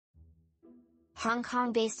Hong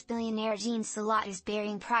Kong-based billionaire Jean Salata's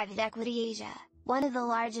Baring Private Equity Asia, one of the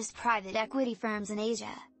largest private equity firms in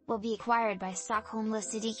Asia, will be acquired by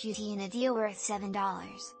Stockholm-listed EQT in a deal worth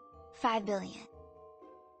 $7.5 billion.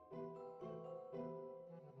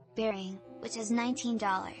 Baring, which has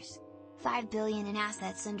 $19.5 billion in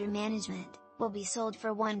assets under management, will be sold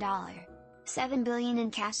for $1.7 billion in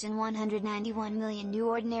cash and 191 million new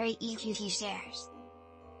ordinary EQT shares.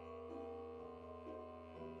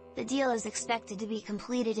 The deal is expected to be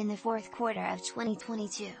completed in the fourth quarter of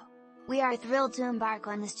 2022. We are thrilled to embark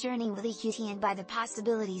on this journey with EQT and by the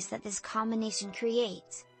possibilities that this combination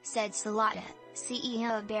creates, said Salata,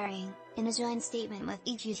 CEO of Baring, in a joint statement with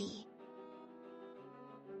EQT.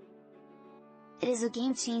 It is a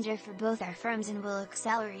game changer for both our firms and will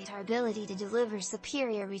accelerate our ability to deliver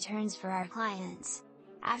superior returns for our clients.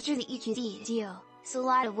 After the EQT deal,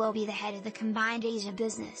 Salata will be the head of the combined Asia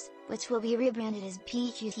business, which will be rebranded as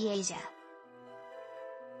BPEA EQT Asia.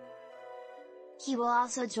 He will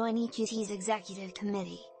also join EQT's executive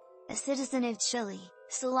committee. A citizen of Chile,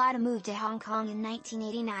 Salata moved to Hong Kong in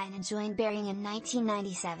 1989 and joined Baring in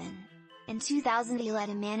 1997. In 2000 he led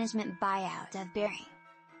a management buyout of Baring.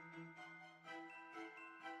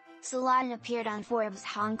 Salata appeared on Forbes'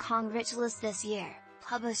 Hong Kong Rich list this year,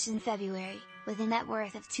 published in February, with a net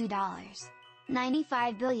worth of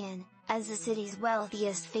 $2.95 billion, as the city's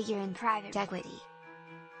wealthiest figure in private equity.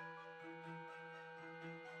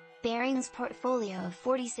 Baring's portfolio of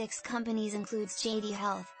 46 companies includes JD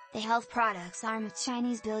Health, the health products arm of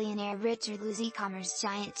Chinese billionaire Richard Liu's e-commerce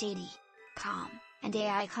giant JD.com, and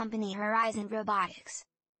AI company Horizon Robotics.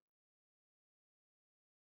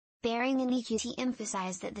 Baring and EQT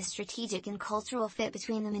emphasized that the strategic and cultural fit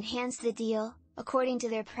between them enhanced the deal, according to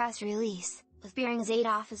their press release, with Baring's 8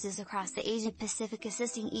 offices across the Asia-Pacific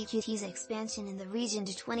assisting EQT's expansion in the region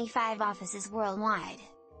to 25 offices worldwide.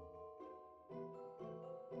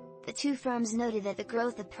 The two firms noted that the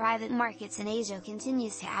growth of private markets in Asia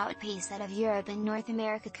continues to outpace that of Europe and North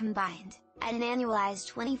America combined, at an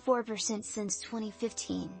annualized 24% since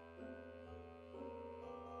 2015.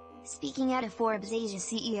 Speaking at a Forbes Asia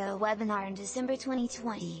CEO webinar in December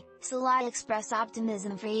 2020, Salata expressed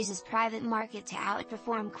optimism for Asia's private market to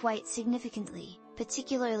outperform quite significantly,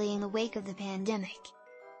 particularly in the wake of the pandemic.